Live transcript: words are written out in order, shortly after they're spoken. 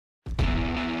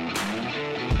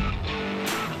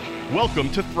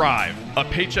Welcome to Thrive, a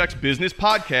Paychex business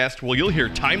podcast where you'll hear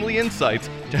timely insights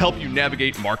to help you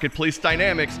navigate marketplace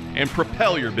dynamics and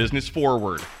propel your business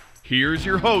forward. Here's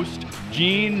your host,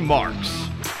 Gene Marks.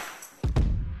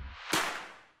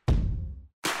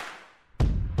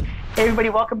 Hey everybody,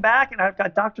 welcome back. And I've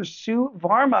got Dr. Sue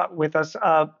Varma with us.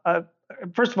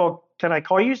 First of all, can I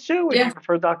call you Sue? Would you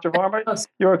prefer Dr. Varma?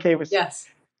 You're okay with Yes.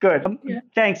 Good.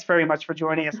 Thanks very much for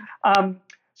joining us.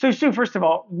 So Sue, first of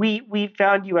all, we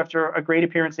found you after a great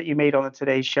appearance that you made on the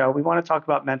Today Show. We want to talk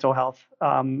about mental health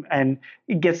and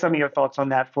get some of your thoughts on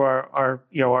that for our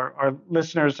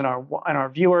listeners and our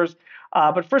viewers.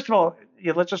 But first of all,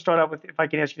 let's just start out with, if I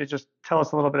can ask you to just tell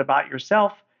us a little bit about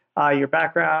yourself, your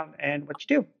background, and what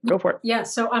you do. Go for it. Yeah,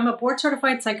 so I'm a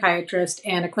board-certified psychiatrist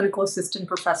and a clinical assistant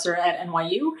professor at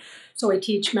NYU. So I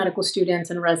teach medical students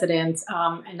and residents,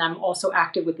 and I'm also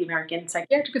active with the American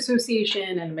Psychiatric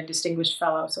Association, and I'm a distinguished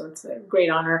fellow. So it's a great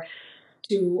honor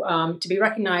to be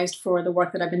recognized for the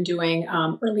work that I've been doing.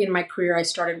 Early in my career, I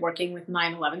started working with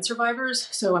 9/11 survivors.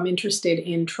 So I'm interested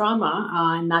in trauma,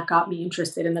 and that got me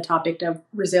interested in the topic of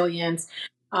resilience,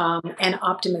 and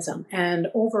optimism and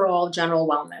overall general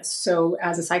wellness. So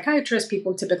as a psychiatrist,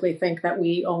 people typically think that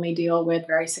we only deal with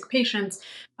very sick patients.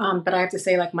 But I have to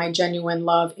say, like, my genuine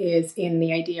love is in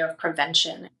the idea of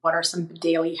prevention. What are some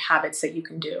daily habits that you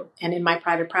can do? And in my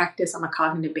private practice, I'm a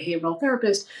cognitive behavioral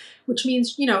therapist, which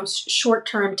means,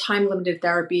 short-term, time-limited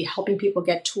therapy, helping people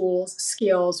get tools,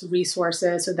 skills,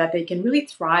 resources so that they can really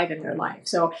thrive in their life.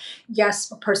 So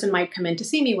yes, a person might come in to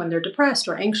see me when they're depressed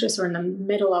or anxious or in the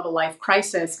middle of a life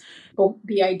crisis. But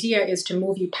the idea is to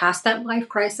move you past that life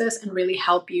crisis and really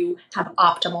help you have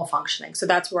optimal functioning. So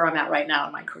that's where I'm at right now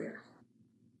in my career.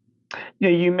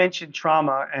 You mentioned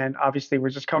trauma, and obviously we're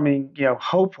just coming,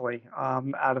 hopefully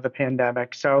out of the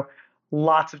pandemic. So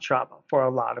lots of trauma for a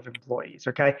lot of employees.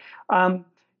 Okay,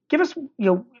 give us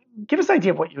an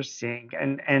idea of what you're seeing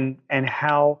and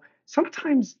how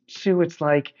sometimes, Sue, it's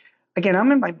like, again,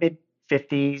 I'm in my mid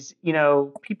 50s.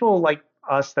 People like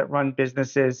us that run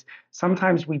businesses,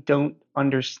 sometimes we don't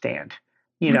understand,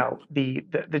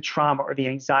 the trauma or the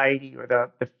anxiety or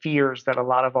the fears that a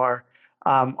lot of our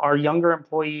younger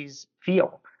employees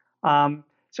feel.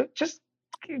 So just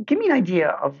give me an idea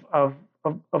of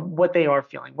what they are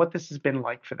feeling, what this has been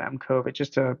like for them, COVID,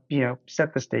 just to,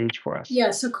 set the stage for us. Yeah,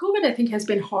 so COVID, I think, has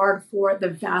been hard for the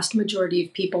vast majority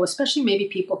of people, especially maybe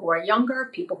people who are younger,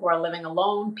 people who are living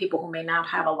alone, people who may not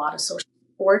have a lot of social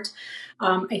support.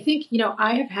 I think,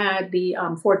 I have had the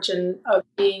fortune of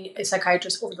being a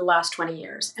psychiatrist over the last 20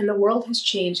 years, and the world has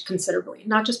changed considerably,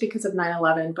 not just because of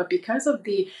 9/11, but because of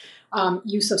the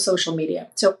use of social media.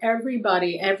 So every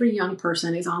young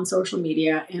person is on social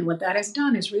media. And what that has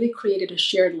done is really created a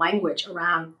shared language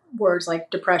around words like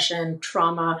depression,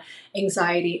 trauma,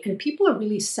 anxiety. And people are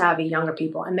really savvy, younger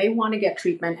people, and they want to get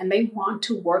treatment and they want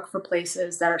to work for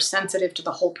places that are sensitive to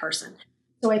the whole person.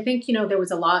 So I think, there was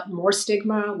a lot more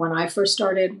stigma when I first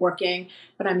started working,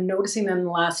 but I'm noticing that in the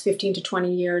last 15 to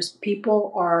 20 years,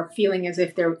 people are feeling as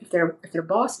if their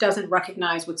boss doesn't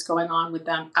recognize what's going on with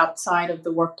them outside of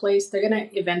the workplace, they're going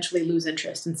to eventually lose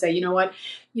interest and say, you know what,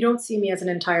 you don't see me as an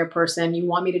entire person. You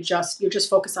want me to you're just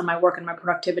focused on my work and my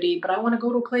productivity, but I want to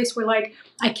go to a place where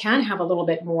I can have a little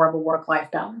bit more of a work-life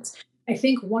balance. I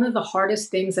think one of the hardest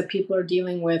things that people are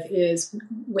dealing with is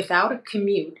without a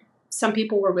commute. Some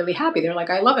people were really happy. They're like,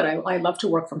 I love it. I love to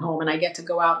work from home and I get to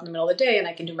go out in the middle of the day and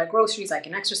I can do my groceries, I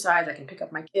can exercise, I can pick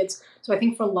up my kids. So I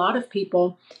think for a lot of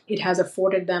people, it has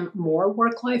afforded them more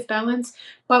work-life balance.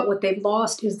 But what they've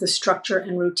lost is the structure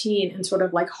and routine and sort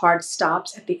of like hard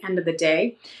stops at the end of the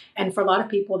day. And for a lot of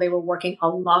people, they were working a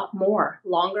lot more,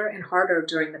 longer and harder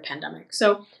during the pandemic.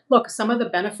 So look, some of the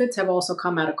benefits have also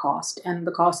come at a cost. And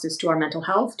the cost is to our mental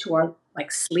health, to our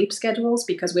sleep schedules,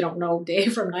 because we don't know day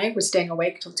from night. We're staying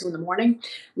awake till 2 a.m.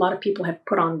 A lot of people have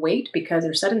put on weight because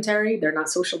they're sedentary. They're not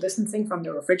social distancing from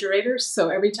their refrigerators. So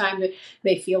every time that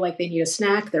they feel like they need a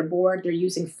snack, they're bored, they're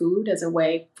using food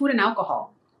and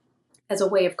alcohol as a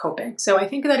way of coping. So I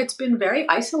think that it's been very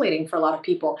isolating for a lot of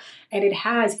people. And it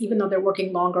has, even though they're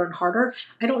working longer and harder,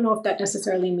 I don't know if that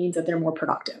necessarily means that they're more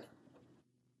productive.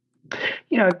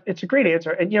 It's a great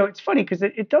answer. And, it's funny because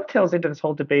it dovetails into this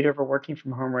whole debate over working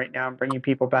from home right now and bringing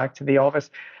people back to the office.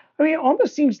 I mean, it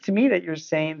almost seems to me that you're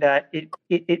saying that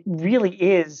it really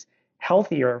is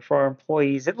healthier for our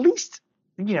employees, at least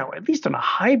on a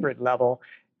hybrid level,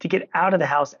 to get out of the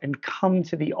house and come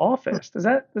to the office. Does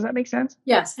that make sense?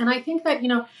 Yes. And I think that,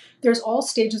 there's all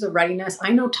stages of readiness.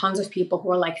 I know tons of people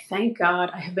who are like, thank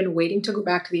God I have been waiting to go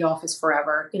back to the office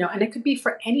forever, and it could be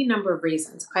for any number of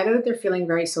reasons. Either that they're feeling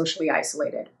very socially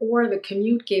isolated, or the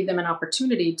commute gave them an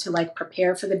opportunity to like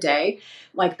prepare for the day,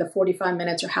 like the 45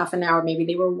 minutes or half an hour. Maybe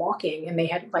they were walking and they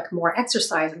had like more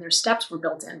exercise and their steps were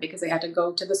built in because they had to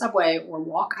go to the subway or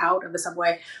walk out of the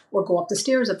subway or go up the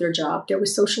stairs at their job. There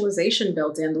was socialization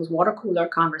built in, those water cooler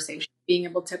conversations, being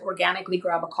able to organically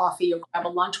grab a coffee or grab a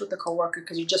lunch with a coworker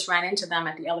because you just ran into them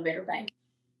at the elevator bank,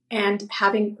 and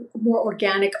having more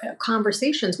organic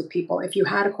conversations with people. If you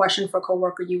had a question for a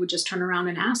coworker, you would just turn around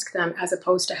and ask them, as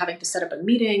opposed to having to set up a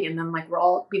meeting. And then like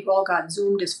we've all got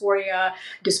Zoom dysphoria,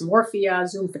 dysmorphia,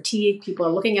 Zoom fatigue. People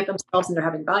are looking at themselves and they're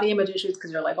having body image issues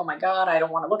because they're like, oh my God, I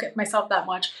don't want to look at myself that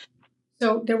much.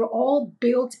 So there were all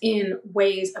built-in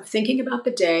ways of thinking about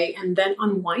the day and then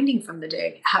unwinding from the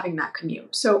day, having that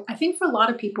commute. So I think for a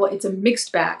lot of people, it's a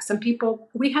mixed bag. Some people,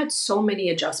 we had so many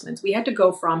adjustments. We had to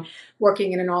go from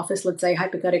working in an office, let's say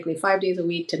hypothetically 5 days a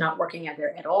week, to not working at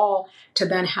there at all, to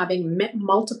then having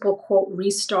multiple quote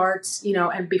restarts,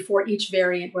 and before each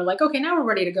variant, we're like, okay, now we're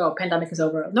ready to go. Pandemic is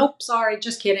over. Nope, sorry,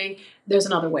 just kidding. There's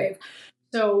another wave.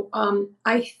 So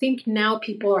I think now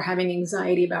people are having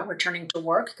anxiety about returning to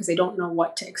work because they don't know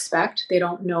what to expect. They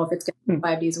don't know if it's going to be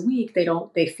 5 days a week. They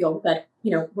feel that,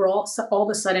 we're all of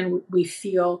a sudden we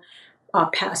feel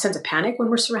a sense of panic when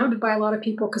we're surrounded by a lot of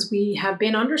people because we have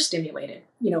been understimulated,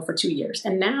 for 2 years.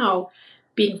 And now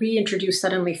being reintroduced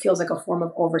suddenly feels like a form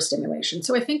of overstimulation.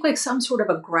 So I think like some sort of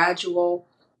a gradual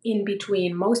in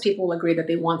between, most people will agree that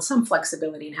they want some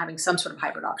flexibility and having some sort of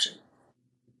hybrid option.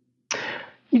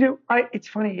 It's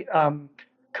funny.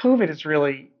 COVID is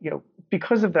really,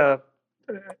 because of the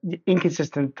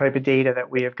inconsistent type of data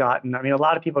that we have gotten. I mean, a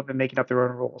lot of people have been making up their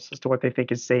own rules as to what they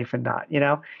think is safe and not,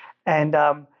 And,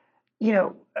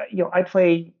 I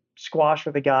play squash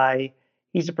with a guy.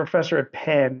 He's a professor at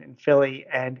Penn in Philly,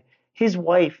 and his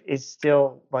wife is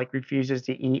still like refuses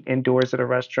to eat indoors at a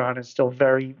restaurant and still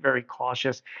very, very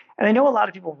cautious. And I know a lot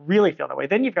of people really feel that way.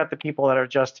 Then you've got the people that are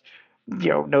just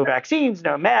no vaccines,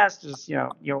 no masks, just,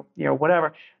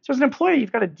 whatever. So as an employer,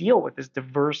 you've got to deal with this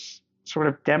diverse sort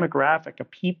of demographic of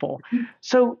people.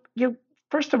 So,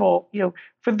 first of all,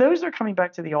 for those that are coming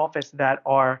back to the office that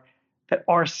are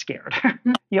scared,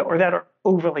 or that are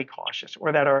overly cautious,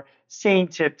 or that are saying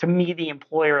to me, the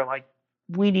employer, like,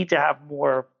 we need to have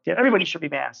more, everybody should be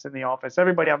masked in the office.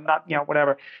 Everybody, I'm not,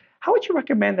 whatever. How would you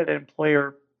recommend that an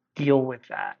employer deal with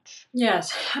that?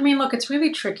 Yes. I mean, look, it's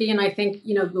really tricky. And I think,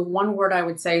 the one word I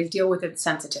would say is deal with it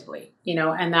sensitively,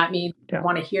 and that means I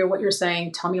want to hear what you're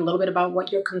saying. Tell me a little bit about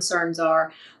what your concerns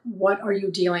are. What are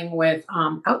you dealing with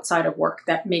outside of work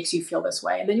that makes you feel this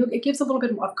way? And then it gives a little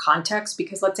bit more of context,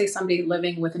 because let's say somebody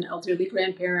living with an elderly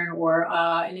grandparent or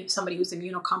somebody who's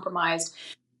immunocompromised,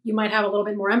 you might have a little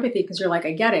bit more empathy because you're like,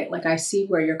 I get it. Like, I see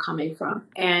where you're coming from.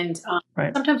 And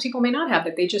right. Sometimes people may not have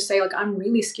that. They just say, like, I'm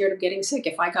really scared of getting sick.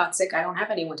 If I got sick, I don't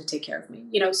have anyone to take care of me.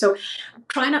 So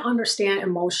trying to understand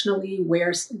emotionally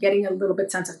where getting a little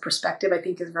bit sense of perspective, I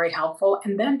think, is very helpful.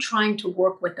 And then trying to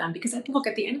work with them, because look,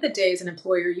 at the end of the day, as an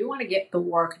employer, you want to get the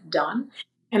work done.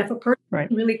 And if a person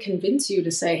can really convince you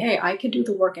to say, hey, I can do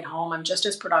the work at home, I'm just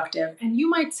as productive. And you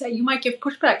might give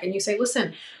pushback and you say,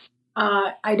 listen,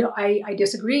 I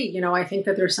disagree. I think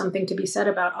that there's something to be said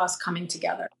about us coming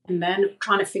together and then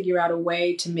trying to figure out a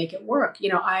way to make it work.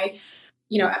 I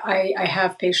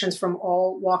have patients from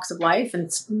all walks of life, and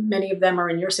many of them are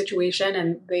in your situation,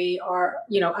 and they are,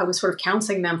 I was sort of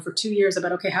counseling them for 2 years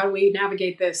about, okay, how do we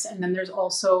navigate this? And then there's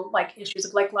also like issues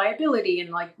of like liability, and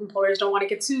like employers don't want to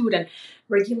get sued, and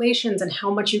regulations and how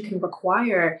much you can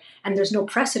require. And there's no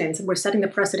precedence, and we're setting the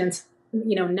precedence,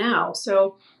 now.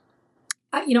 So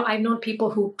I've known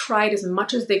people who tried as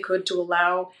much as they could to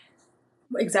allow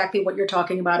exactly what you're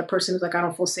talking about, a person who's like, I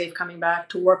don't feel safe coming back,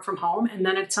 to work from home. And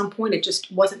then at some point, it just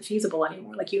wasn't feasible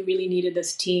anymore. Like, you really needed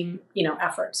this team,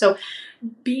 effort. So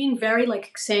being very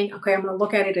like saying, okay, I'm going to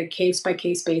look at it a case by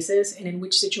case basis and in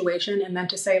which situation. And then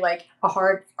to say like a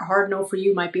hard no for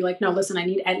you might be like, no, listen, I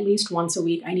need at least once a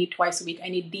week. I need twice a week. I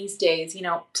need these days.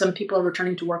 Some people are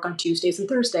returning to work on Tuesdays and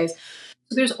Thursdays.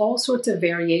 So there's all sorts of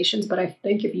variations, but I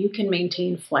think if you can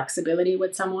maintain flexibility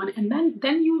with someone, and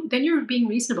then you're being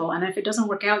reasonable. And if it doesn't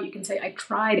work out, you can say, I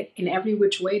tried in every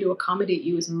which way to accommodate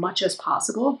you as much as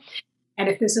possible. And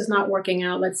if this is not working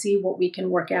out, let's see what we can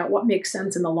work out. What makes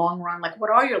sense in the long run? Like, what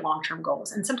are your long-term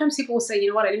goals? And sometimes people will say, you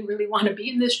know what, I didn't really want to be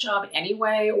in this job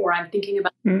anyway, or I'm thinking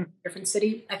about a different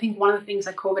city. I think one of the things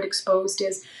that COVID exposed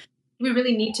is we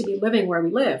really need to be living where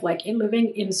we live, like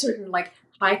living in certain like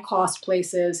high cost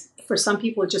places. For some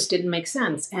people, it just didn't make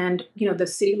sense. And, the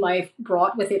city life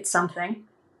brought with it something.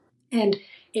 And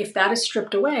if that is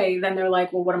stripped away, then they're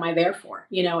like, well, what am I there for?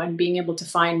 And being able to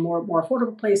find more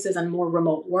affordable places and more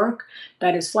remote work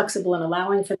that is flexible and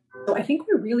allowing for. So I think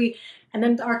and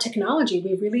then our technology,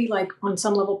 we really on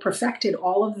some level perfected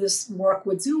all of this work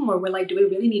with Zoom, where we're like, do we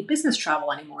really need business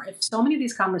travel anymore? If so many of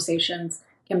these conversations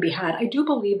can be had, I do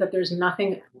believe that there's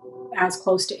nothing as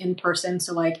close to in-person.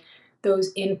 So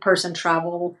those in-person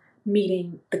travel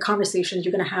meeting, the conversations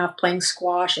you're going to have playing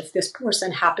squash, if this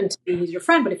person happened to be your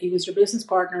friend, but if he was your business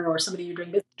partner or somebody you're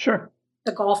doing business, sure,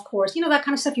 the golf course, that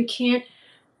kind of stuff, you can't,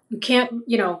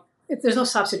 there's no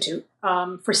substitute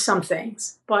for some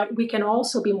things, but we can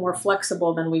also be more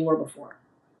flexible than we were before.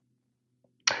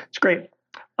 It's great.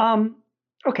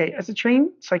 Okay, as a trained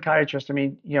psychiatrist, I'm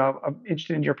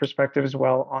interested in your perspective as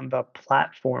well on the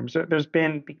platforms. There's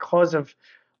been, because of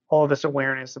all this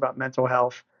awareness about mental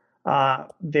health,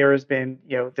 there has been,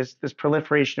 this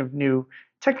proliferation of new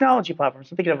technology platforms.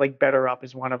 I'm thinking of BetterUp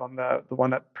is one of them, the one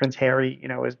that Prince Harry,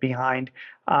 is behind,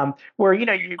 where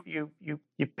you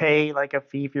pay a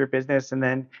fee for your business, and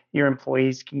then your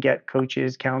employees can get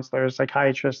coaches, counselors,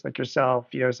 psychiatrists like yourself,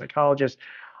 psychologists.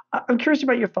 I'm curious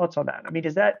about your thoughts on that.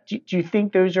 Do you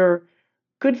think those are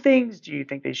good things? Do you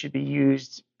think they should be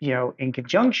used, in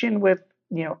conjunction with,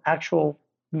 actual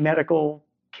medical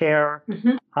care?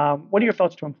 Mm-hmm. What are your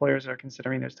thoughts to employers that are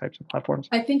considering those types of platforms?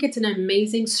 I think it's an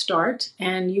amazing start,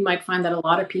 and you might find that a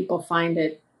lot of people find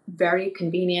it very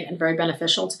convenient and very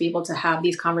beneficial to be able to have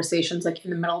these conversations in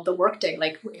the middle of the workday,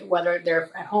 whether they're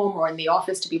at home or in the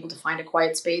office, to be able to find a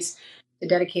quiet space to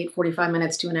dedicate 45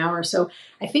 minutes to an hour. So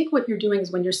I think what you're doing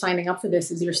is, when you're signing up for this,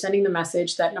 is you're sending the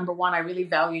message that, number one, I really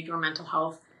value your mental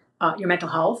health.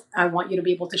 I want you to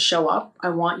be able to show up. I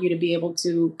want you to be able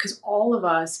to, because all of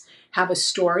us have a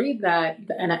story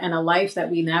and a life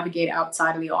that we navigate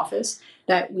outside of the office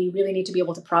that we really need to be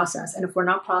able to process. And if we're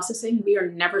not processing, we are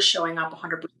never showing up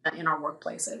 100% in our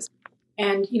workplaces.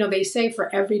 And, they say for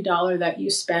every dollar that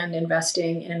you spend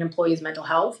investing in an employee's mental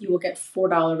health, you will get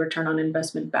 $4 return on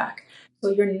investment back. So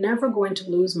you're never going to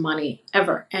lose money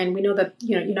ever. And we know that,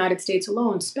 United States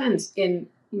alone spends in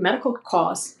medical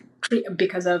costs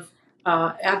because of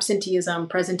absenteeism,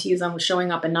 presenteeism,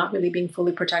 showing up and not really being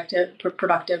fully productive.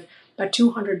 About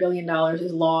 $200 billion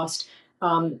is lost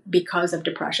because of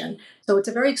depression. So it's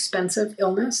a very expensive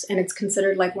illness, and it's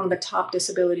considered one of the top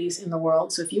disabilities in the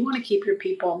world. So if you want to keep your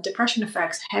people, depression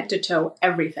affects head to toe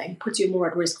everything, puts you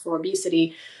more at risk for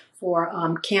obesity, for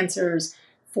cancers,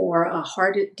 for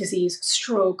heart disease,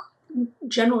 stroke,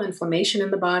 general inflammation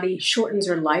in the body, shortens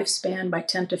your lifespan by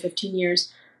 10 to 15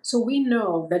 years. So we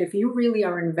know that if you really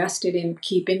are invested in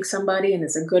keeping somebody and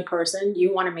is a good person,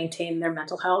 you want to maintain their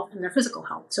mental health and their physical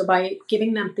health. So by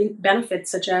giving them benefits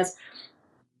such as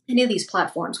any of these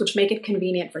platforms, which make it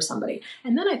convenient for somebody.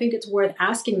 And then I think it's worth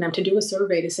asking them to do a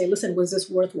survey to say, listen, was this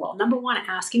worthwhile? Number one,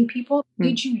 asking people,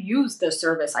 did you use the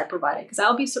service I provided?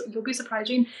 Because you'll be surprised,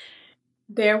 Jean.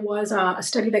 There was a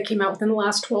study that came out within the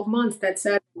last 12 months that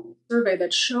said, a survey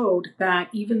that showed that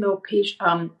even though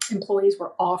employees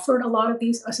were offered a lot of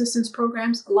these assistance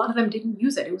programs, a lot of them didn't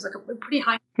use it. It was a pretty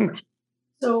high number.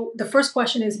 So the first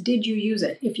question is, did you use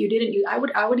it? If you didn't use, I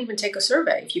would even take a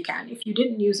survey if you can. If you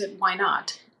didn't use it, why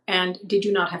not? And did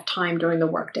you not have time during the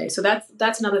workday? So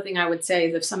that's another thing I would say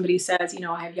is, if somebody says,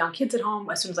 I have young kids at home,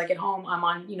 as soon as I get home, I'm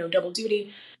on, double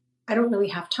duty, I don't really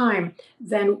have time,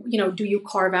 then, do you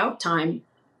carve out time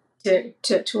to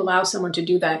allow someone to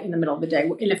do that in the middle of the day?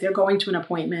 And if they're going to an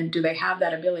appointment, do they have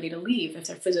that ability to leave if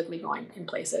they're physically going in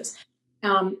places?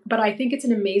 But I think it's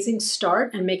an amazing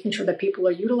start, and making sure that people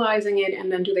are utilizing it.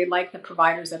 And then, do they like the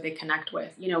providers that they connect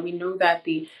with? We know that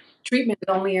the treatment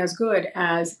is only as good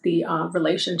as the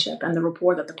relationship and the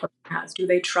rapport that the person has. Do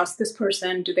they trust this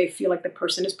person? Do they feel like the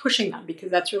person is pushing them?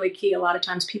 Because that's really key. A lot of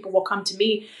times people will come to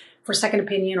me for second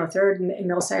opinion or third, and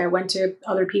they'll say, I went to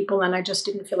other people and I just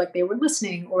didn't feel like they were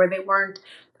listening, or they were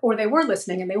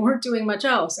listening and they weren't doing much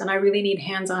else. And I really need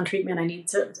hands-on treatment. I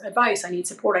need advice. I need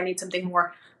support. I need something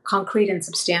more concrete and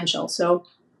substantial. So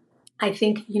I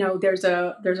think, there's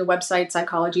a website,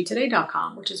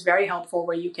 psychologytoday.com, which is very helpful,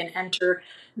 where you can enter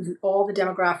all the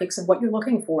demographics of what you're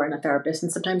looking for in a therapist.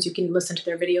 And sometimes you can listen to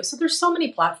their videos. So there's so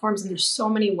many platforms and there's so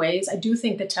many ways. I do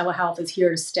think that telehealth is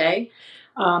here to stay,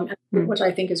 which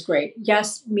I think is great.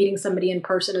 Yes, meeting somebody in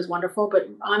person is wonderful, but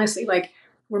honestly,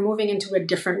 we're moving into a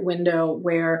different window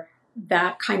where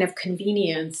that kind of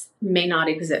convenience may not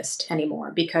exist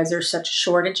anymore, because there's such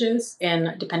shortages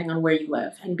in depending on where you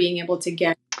live, and being able to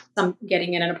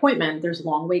getting in an appointment, there's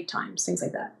long wait times, things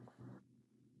like that.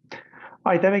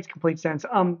 All right, that makes complete sense.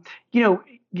 You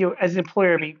know, as an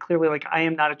employer, I mean, clearly, like I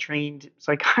am not a trained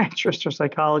psychiatrist or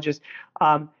psychologist.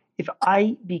 If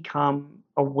I become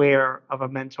aware of a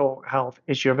mental health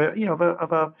issue,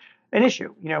 an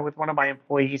issue, with one of my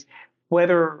employees,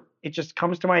 whether it just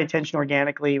comes to my attention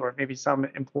organically, or maybe some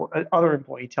other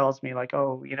employee tells me, like,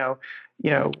 oh,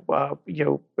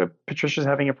 Patricia's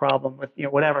having a problem with,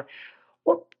 whatever.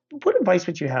 What what advice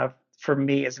would you have for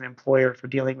me as an employer for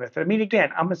dealing with it? I mean,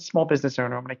 again, I'm a small business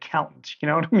owner. I'm an accountant. You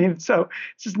know what I mean? So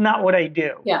it's just not what I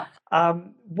do. Yeah.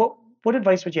 What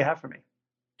advice would you have for me?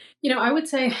 I would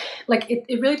say like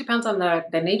it really depends on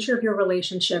the nature of your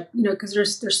relationship, because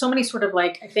there's so many sort of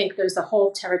like I think there's the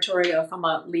whole territory of from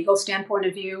a legal standpoint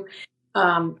of view.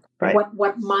 Right.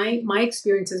 What my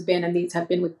experience has been, and these have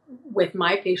been with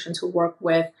my patients who work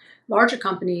with larger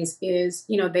companies, is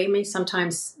they may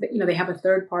sometimes they have a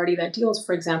third party that deals,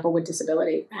 for example, with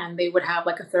disability, and they would have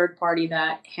like a third party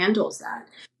that handles that.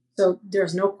 So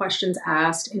there's no questions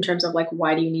asked in terms of like,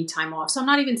 why do you need time off? So I'm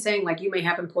not even saying like you may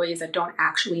have employees that don't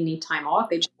actually need time off.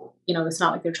 They just, it's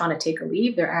not like they're trying to take a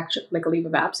leave. They're actually like a leave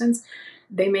of absence.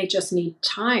 They may just need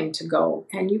time to go.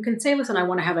 And you can say, listen, I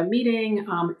want to have a meeting.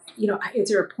 Is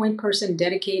there a point person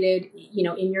dedicated,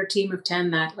 in your team of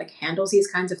 10 that like handles these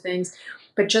kinds of things?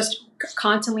 But just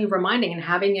constantly reminding and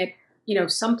having it,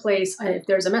 someplace, if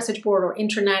there's a message board or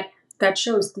intranet that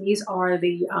shows these are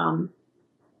the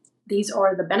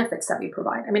benefits that we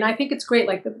provide. I mean, I think it's great.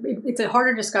 Like it's a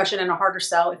harder discussion and a harder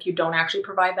sell if you don't actually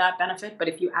provide that benefit. But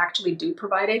if you actually do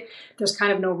provide it, there's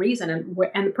kind of no reason.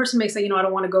 And the person may say, I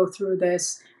don't want to go through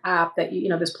this app that,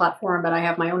 this platform, but I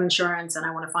have my own insurance and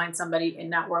I want to find somebody in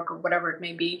network or whatever it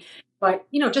may be. But,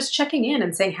 just checking in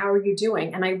and saying, how are you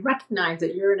doing? And I recognize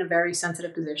that you're in a very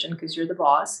sensitive position because you're the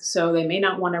boss. So they may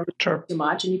not want to Sure. too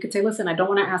much. And you could say, listen, I don't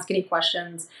want to ask any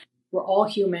questions. We're all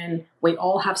human. We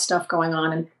all have stuff going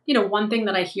on. And, one thing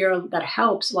that I hear that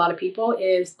helps a lot of people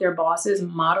is their bosses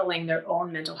modeling their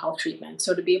own mental health treatment.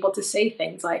 So to be able to say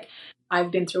things like,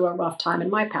 I've been through a rough time in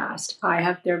my past. There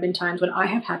have been times when I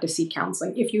have had to seek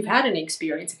counseling. If you've had any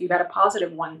experience, if you've had a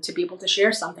positive one, to be able to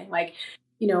share something like,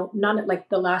 none like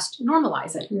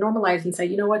normalize and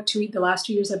say, what, the last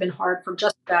 2 years have been hard for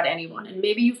just about anyone. And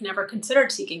maybe you've never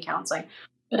considered seeking counseling.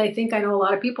 But I think I know a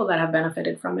lot of people that have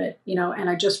benefited from it, and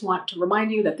I just want to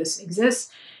remind you that this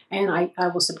exists and I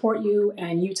will support you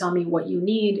and you tell me what you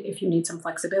need. If you need some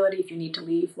flexibility, if you need to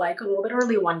leave like a little bit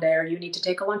early one day, or you need to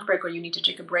take a lunch break, or you need to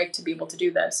take a break to be able to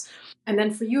do this. And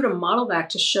then for you to model that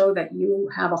to show that you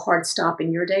have a hard stop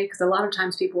in your day, because a lot of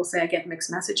times people will say, I get mixed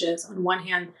messages. On one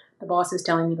hand, the boss is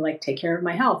telling me to like take care of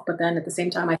my health, but then at the same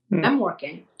time, I'm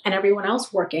working and everyone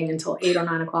else working until 8 or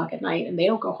 9 o'clock at night and they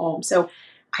don't go home. So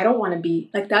I don't want to be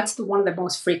like, that's one of the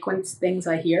most frequent things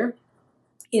I hear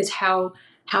is how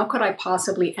could I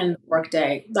possibly end the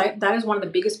workday? That is one of the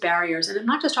biggest barriers. And I'm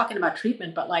not just talking about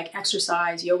treatment, but like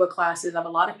exercise, yoga classes. I have a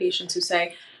lot of patients who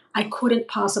say, I couldn't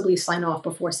possibly sign off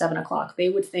before 7 o'clock. They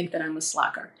would think that I'm a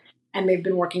slacker. And they've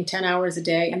been working 10 hours a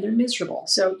day and they're miserable.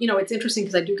 So, it's interesting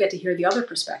because I do get to hear the other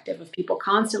perspective of people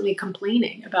constantly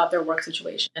complaining about their work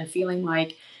situation and feeling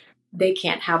like they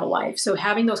can't have a life. So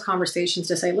having those conversations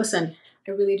to say, listen,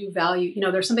 I really do value,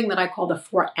 there's something that I call the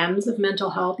 4 M's of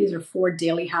mental health. These are 4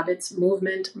 daily habits: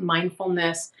 movement,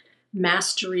 mindfulness,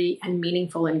 mastery, and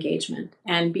meaningful engagement.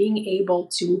 And being able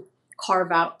to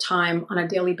carve out time on a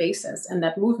daily basis. And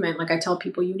that movement, like I tell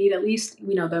people, you need at least,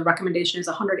 the recommendation is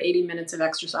 180 minutes of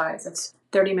exercise. That's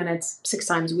 30 minutes 6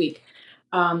 times a week.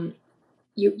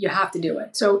 You have to do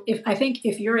it. So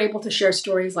if you're able to share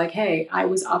stories like, hey, I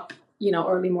was up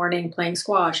early morning playing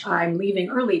squash, I'm leaving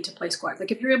early to play squash.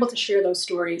 Like if you're able to share those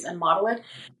stories and model it,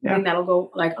 I think that'll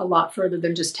go like a lot further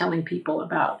than just telling people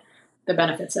about the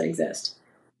benefits that exist.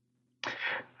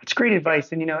 It's great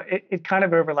advice. And, it kind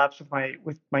of overlaps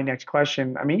with my next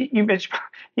question. I mean, you mentioned,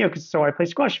 so I play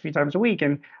squash a few times a week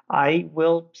and I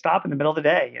will stop in the middle of the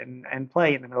day and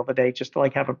play in the middle of the day just to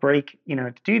like have a break,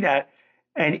 to do that.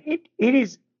 And it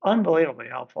is unbelievably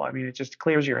helpful. I mean, it just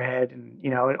clears your head and,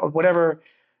 whatever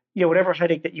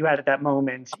headache that you had at that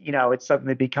moment, it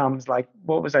suddenly becomes like,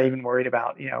 what was I even worried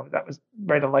about? That was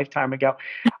right a lifetime ago.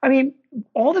 I mean,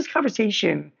 all this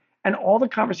conversation and all the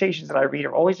conversations that I read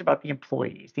are always about the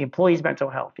employees' mental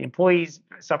health, the employees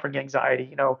suffering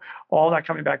anxiety, all that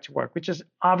coming back to work, which is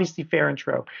obviously fair and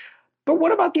true. But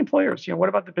what about the employers? What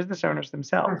about the business owners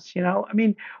themselves? I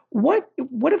mean, what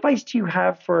advice do you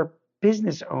have for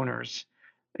business owners,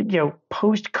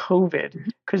 post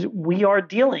COVID? Because we are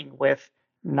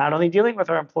not only dealing with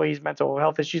our employees' mental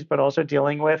health issues, but also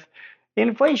dealing with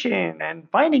inflation and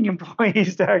finding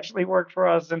employees to actually work for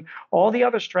us and all the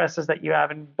other stresses that you have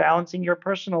and balancing your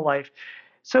personal life.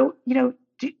 So,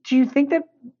 do you think that,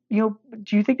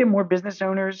 do you think that more business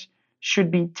owners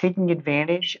should be taking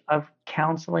advantage of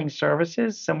counseling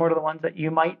services similar to the ones that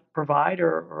you might provide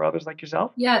or others like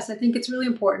yourself? Yes, I think it's really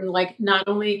important. Like, not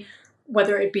only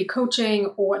whether it be coaching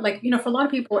or, like, for a lot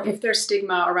of people, if there's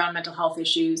stigma around mental health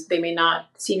issues, they may not,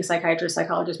 seeing a psychiatrist,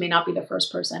 psychologist may not be the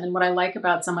first person. And what I like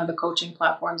about some of the coaching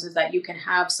platforms is that you can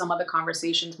have some of the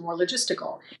conversations more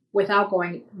logistical without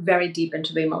going very deep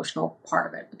into the emotional part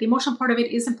of it. But the emotional part of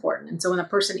it is important. And so when a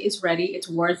person is ready, it's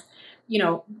worth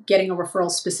getting a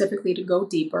referral specifically to go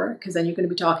deeper, because then you're going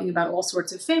to be talking about all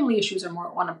sorts of family issues or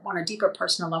more on a deeper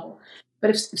personal level. But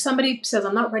if somebody says,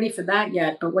 I'm not ready for that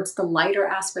yet, but what's the lighter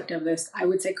aspect of this? I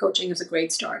would say coaching is a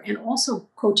great start. And also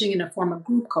coaching in a form of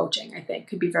group coaching, I think,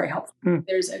 could be very helpful.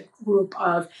 There's a group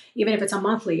of, even if it's a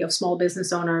monthly, of small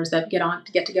business owners that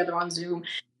get together on Zoom,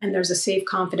 and there's a safe,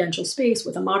 confidential space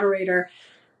with a moderator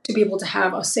to be able to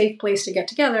have a safe place to get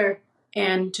together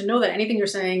and to know that anything you're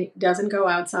saying doesn't go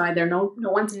outside. No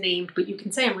one's named, but you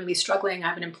can say, I'm really struggling. I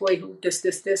have an employee who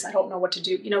this, I don't know what to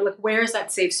do. Like, where is that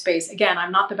safe space? Again,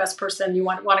 I'm not the best person. You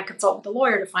want to consult with a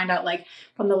lawyer to find out, like,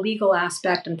 from the legal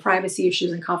aspect and privacy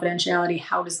issues and confidentiality,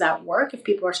 how does that work if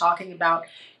people are talking about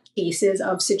cases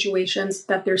of situations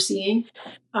that they're seeing.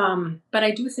 But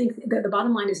I do think that the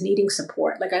bottom line is needing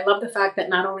support. Like, I love the fact that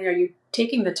not only are you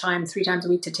taking the time 3 times a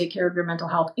week to take care of your mental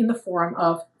health in the form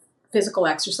of physical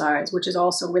exercise, which is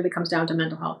also really comes down to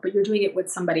mental health, but you're doing it with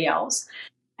somebody else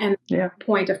and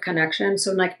point of connection.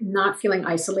 So, like, not feeling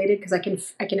isolated, because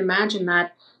I can imagine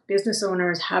that business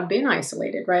owners have been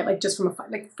isolated, right? Like, just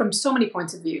from so many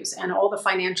points of views and all the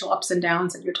financial ups and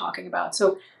downs that you're talking about.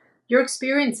 So you're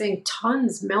experiencing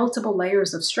multiple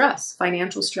layers of stress,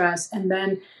 financial stress, and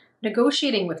then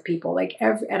negotiating with people, like,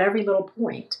 at every little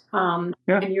point. And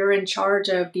you're in charge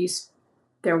of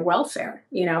their welfare.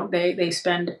 They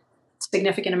spend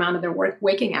significant amount of their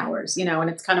waking hours, and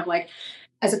it's kind of like,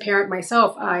 as a parent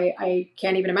myself, I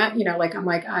can't even imagine,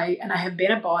 I have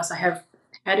been a boss. I have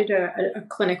headed a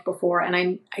clinic before, and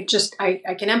I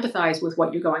can empathize with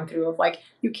what you're going through, of, like,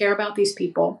 you care about these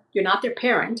people. You're not their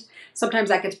parent. Sometimes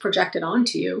that gets projected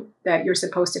onto you that you're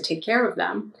supposed to take care of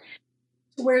them.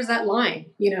 Where's that line,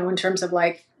 in terms of,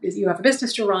 like, you have a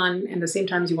business to run, and at the same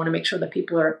time you want to make sure that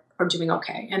people are doing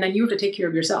okay. And then you have to take care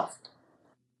of yourself.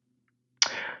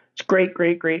 It's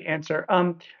great answer.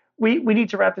 We need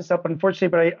to wrap this up, unfortunately,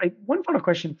 but I one final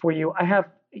question for you. I have,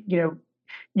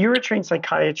 you're a trained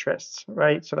psychiatrist,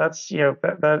 right? So that's,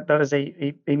 that is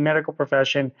a medical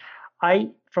profession.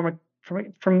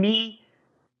 For me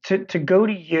to go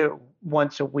to you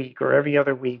once a week or every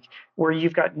other week, where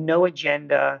you've got no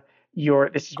agenda,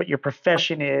 this is what your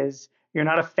profession is. You're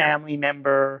not a family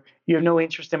member. You have no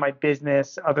interest in my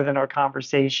business other than our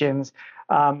conversations.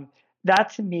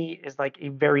 That to me is like a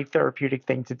very therapeutic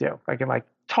thing to do. I can, like,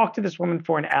 talk to this woman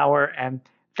for an hour, and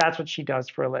that's what she does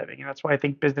for a living. And that's why I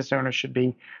think business owners should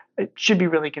be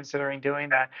really considering doing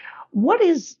that. What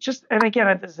is just, and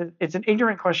again, it's an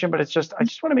ignorant question, but I just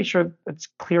want to make sure it's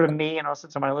clear to me and also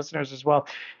to my listeners as well.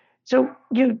 So,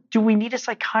 do we need a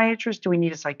psychiatrist? Do we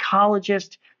need a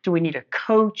psychologist? Do we need a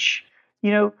coach?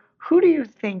 Who do you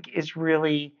think is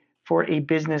really, for a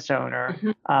business owner,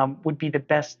 would be the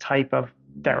best type of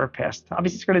therapist?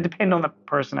 Obviously, it's going to depend on the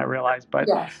person, I realize, but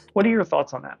yes. What are your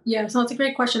thoughts on that? Yeah, so that's a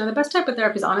great question. And the best type of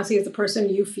therapist, honestly, is the person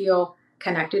you feel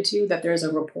connected to, that there's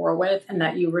a rapport with, and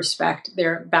that you respect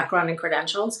their background and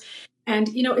credentials.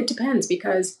 And, it depends,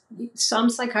 because some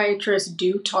psychiatrists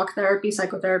do talk therapy,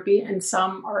 psychotherapy, and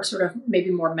some are sort of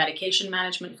maybe more medication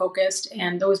management focused.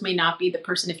 And those may not be the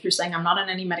person, if you're saying, I'm not on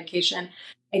any medication,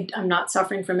 I'm not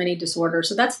suffering from any disorder.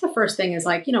 So that's the first thing, is,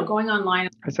 like, going online.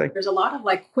 There's a lot of,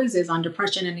 like, quizzes on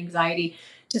depression and anxiety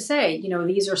to say,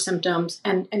 these are symptoms,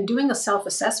 and doing a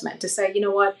self-assessment to say,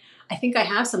 what, I think I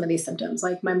have some of these symptoms.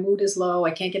 Like, my mood is low.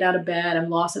 I can't get out of bed. I'm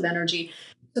loss of energy.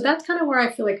 So that's kind of where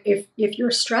I feel like if your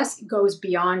stress goes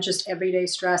beyond just everyday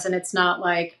stress, and it's not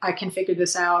like, I can figure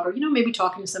this out, or, maybe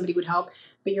talking to somebody would help,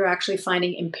 but you're actually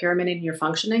finding impairment in your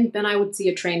functioning, then I would see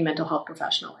a trained mental health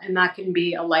professional. And that can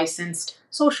be a licensed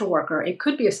social worker. It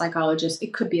could be a psychologist.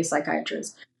 It could be a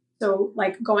psychiatrist. So,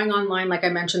 like, going online, like I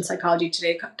mentioned,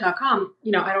 psychologytoday.com,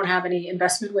 I don't have any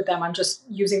investment with them. I'm just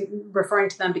referring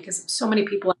to them because so many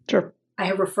people I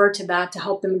have referred to that to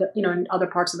help them, in other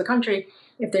parts of the country,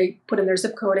 if they put in their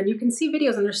zip code. And you can see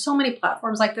videos, and there's so many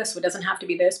platforms like this, so it doesn't have to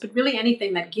be this, but really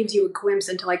anything that gives you a glimpse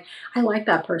into, like, I like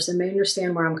that person. They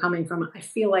understand where I'm coming from. I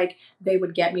feel like they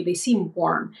would get me. They seem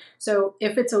warm. So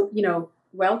if it's a,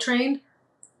 well-trained,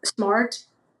 smart,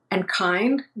 and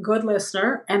kind, good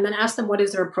listener, and then ask them what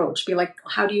is their approach. Be like,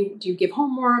 how do you give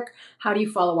homework? How do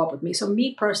you follow up with me? So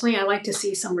me personally, I like to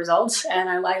see some results, and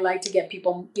I like to get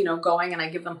people, going, and I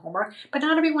give them homework. But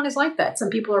not everyone is like that. Some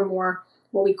people are more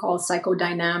what we call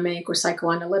psychodynamic or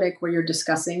psychoanalytic, where you're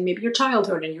discussing maybe your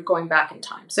childhood and you're going back in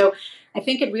time. So I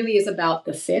think it really is about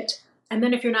the fit. And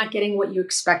then if you're not getting what you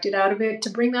expected out of it, to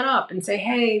bring that up and say,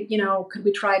 hey, could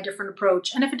we try a different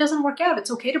approach? And if it doesn't work out,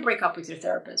 it's okay to break up with your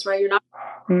therapist, right? You're not.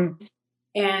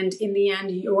 And in the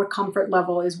end, your comfort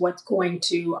level is what's going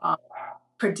to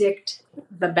predict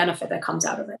the benefit that comes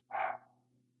out of it.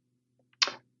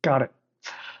 Got it.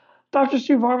 Dr.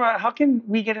 Sue Varma, how can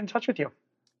we get in touch with you?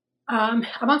 I'm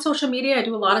on social media. I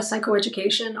do a lot of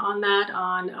psychoeducation on that,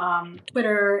 on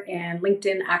Twitter and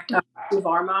LinkedIn, Dr. Sue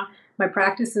Varma. My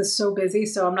practice is so busy,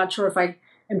 so I'm not sure if I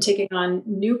am taking on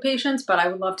new patients, but I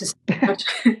would love to stay in touch.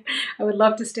 I would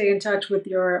love to stay in touch with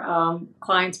your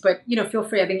clients, but feel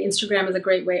free. I think Instagram is a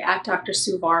great way, at Dr.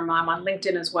 Sue Varma. I'm on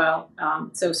LinkedIn as well.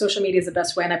 So social media is the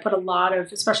best way. And I put a lot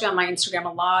of, especially on my Instagram, a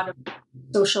lot of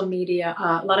social media,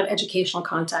 a lot of educational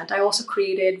content. I also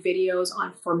created videos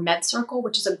for MedCircle,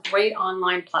 which is a great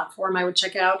online platform I would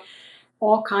check out.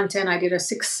 All content. I did a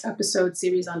 6-episode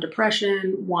series on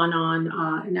depression, one on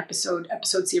an episode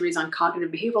series on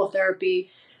cognitive behavioral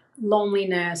therapy,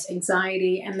 loneliness,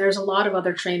 anxiety, and there's a lot of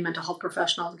other trained mental health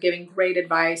professionals giving great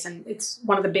advice, and it's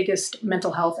one of the biggest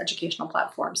mental health educational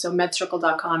platforms. So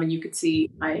medcircle.com, and you could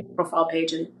see my profile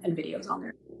page and videos on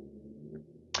there.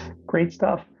 Great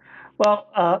stuff. Well,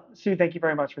 Sue, thank you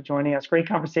very much for joining us. Great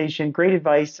conversation, great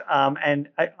advice, and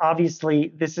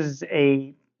obviously this is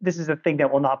a thing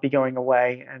that will not be going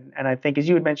away. And I think, as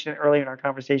you had mentioned earlier in our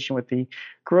conversation, with the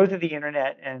growth of the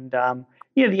internet and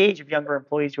the age of younger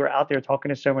employees who are out there talking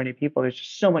to so many people, there's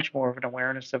just so much more of an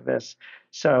awareness of this.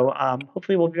 So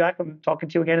hopefully we'll be back and talking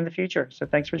to you again in the future. So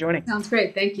thanks for joining. Sounds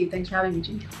great. Thank you. Thanks for having me,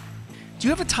 Gene. Do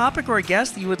you have a topic or a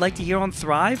guest that you would like to hear on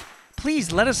Thrive?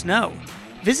 Please let us know.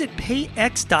 Visit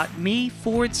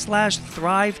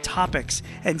payx.me/Thrive Topics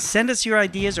and send us your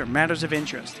ideas or matters of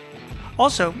interest.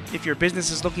 Also, if your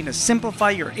business is looking to simplify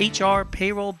your HR,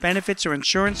 payroll, benefits, or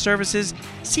insurance services,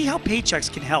 see how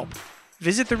Paychex can help.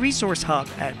 Visit the Resource Hub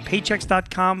at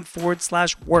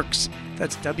paychex.com/works.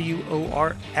 That's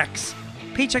WORX.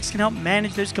 Paychex can help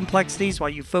manage those complexities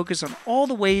while you focus on all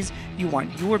the ways you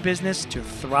want your business to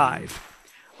thrive.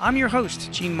 I'm your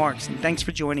host, Gene Marks, and thanks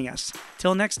for joining us.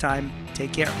 Till next time,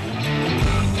 take care.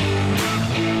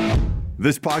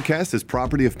 This podcast is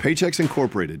property of Paychex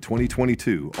Incorporated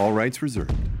 2022, all rights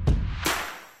reserved.